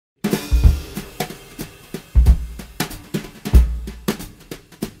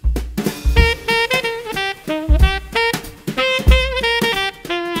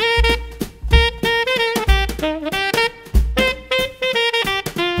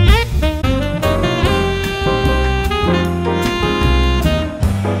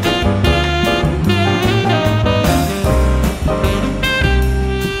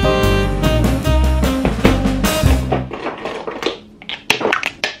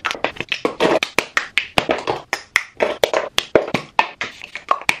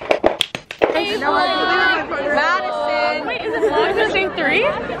Madison. Wait, is it Vlogmas Day 3?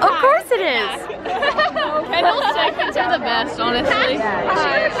 Of course it is. Kendall's seconds are the best, honestly.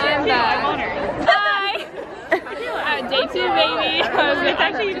 Hi, I'm back. Hi. Day 2, baby.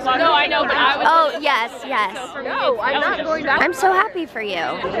 No, I know, but I was. Oh, yes, yes. No, I'm not going back. I'm so happy for you.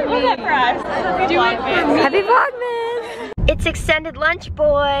 What's that for us? Happy Vlogmas. It's extended lunch,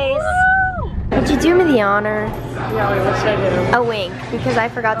 boys. Would you do me the honor? Yeah, wait, what should I do? A wink, because I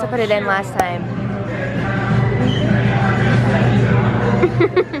forgot to put it in last time.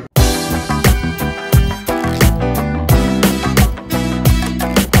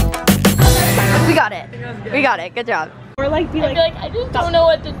 We got it. We got it. Good job. Or like, be like, I just don't know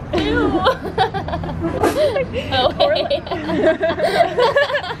what to do. Oh, hey.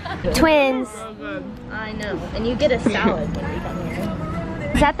 Twins. I know. And you get a salad when we come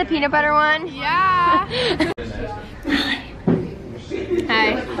here. Is that the peanut butter one? Yeah.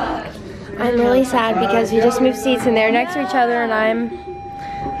 Hi. I'm really sad because we just moved seats and they're next to each other and I'm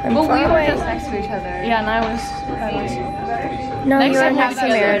Well, far we were away. just next to each other. Yeah, and I was. No, Next you were time next to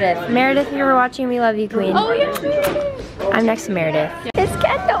we'll be Meredith. Meredith, you were watching We Love You, Queen. Oh, yeah. I'm next to Meredith. It's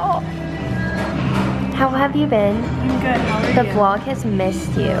Kendall. How have you been? I'm good, how are The you? vlog has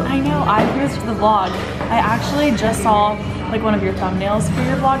missed you. I know, I've missed the vlog. I actually just saw like one of your thumbnails for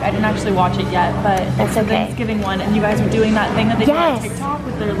your vlog. I didn't actually watch it yet, but That's it's the okay. Thanksgiving one, and you guys were doing that thing that they Yes. do on TikTok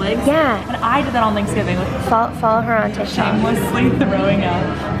with their legs. Yeah. And I did that on Thanksgiving. Like, Follow her on TikTok. shamelessly throwing up.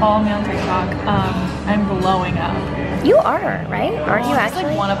 Follow me on TikTok. I'm blowing up. You are, right? Aren't you Just, actually?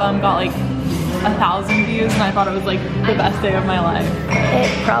 like one of them got like 1,000 views, and I thought it was like the best day of my life.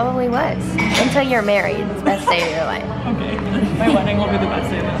 It probably was. Until you're married. It's the best day of your life. Okay, my wedding will be the best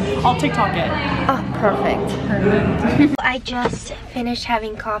day then. I'll TikTok it. Oh, perfect. Perfect. I just finished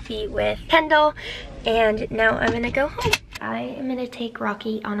having coffee with Kendall and now I'm gonna go home. I am gonna take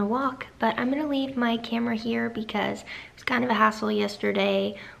Rocky on a walk, but I'm gonna leave my camera here because it was kind of a hassle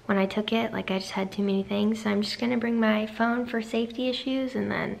yesterday when I took it. Like I just had too many things. So I'm just gonna bring my phone for safety issues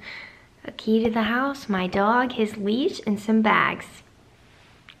and then a key to the house, my dog, his leash, and some bags.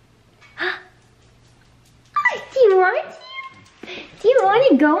 Do you want to? Do you want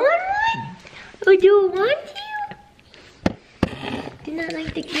to go on one? Or do you want to? Do not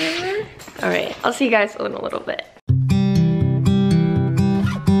like the camera? All right, I'll see you guys in a little bit.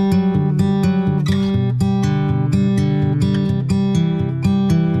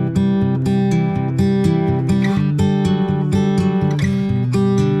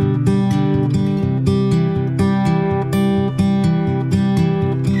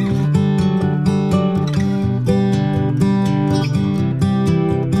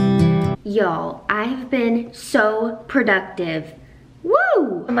 Y'all, I've been so productive.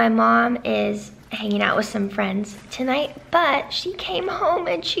 Woo! My mom is hanging out with some friends tonight, but she came home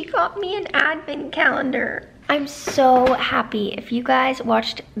and she got me an advent calendar. I'm so happy. If you guys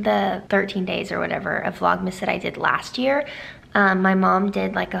watched the 13 days or whatever of Vlogmas that I did last year, my mom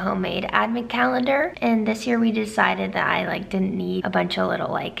did like a homemade advent calendar, and this year we decided that I like didn't need a bunch of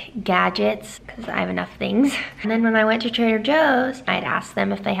little like gadgets because I have enough things. And then when I went to Trader Joe's, I'd asked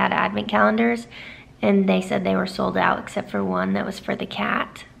them if they had advent calendars and they said they were sold out except for one that was for the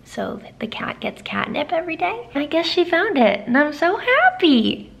cat. So the cat gets catnip every day. I guess she found it and I'm so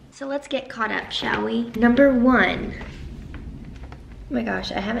happy. So let's get caught up, shall we? Number 1. Oh my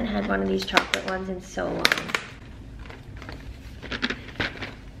gosh, I haven't had one of these chocolate ones in so long.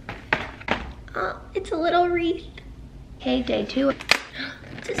 Oh, it's a little wreath. Okay, day 2.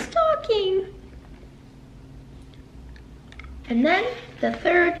 It's a stocking. And then the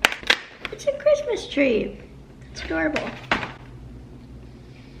 3rd, it's a Christmas tree. It's adorable.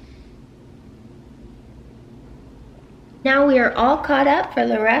 Now we are all caught up for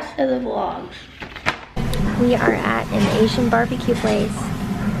the rest of the vlogs. We are at an Asian barbecue place.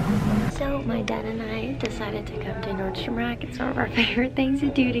 So my dad and I decided to come to Nordstrom Rack. It's one of our favorite things to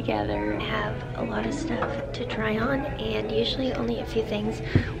do together. I have a lot of stuff to try on and usually only a few things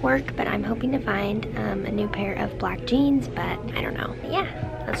work, but I'm hoping to find a new pair of black jeans, but I don't know. But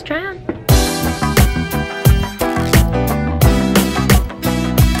yeah, let's try on.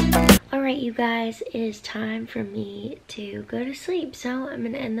 Alright you guys, it is time for me to go to sleep, so I'm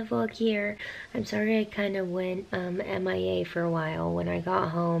gonna end the vlog here. I'm sorry I kind of went MIA for a while. When I got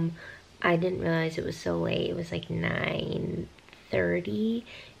home, I didn't realize it was so late. It was like 9:30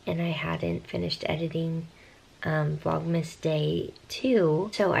 and I hadn't finished editing Vlogmas Day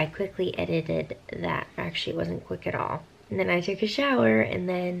 2, so I quickly edited that. Actually, it wasn't quick at all. And then I took a shower and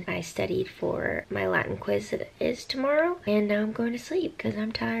then I studied for my Latin quiz that is tomorrow. And now I'm going to sleep because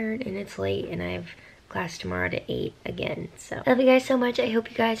I'm tired and it's late and I have class tomorrow to 8 again. So I love you guys so much. I hope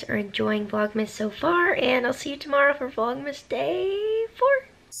you guys are enjoying Vlogmas so far, and I'll see you tomorrow for Vlogmas day 4.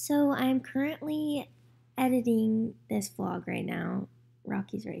 So I'm currently editing this vlog right now.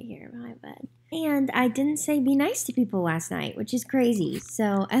 Rocky's right here by my bed. And I didn't say be nice to people last night, which is crazy.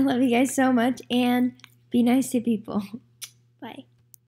 So I love you guys so much, and be nice to people. Bye.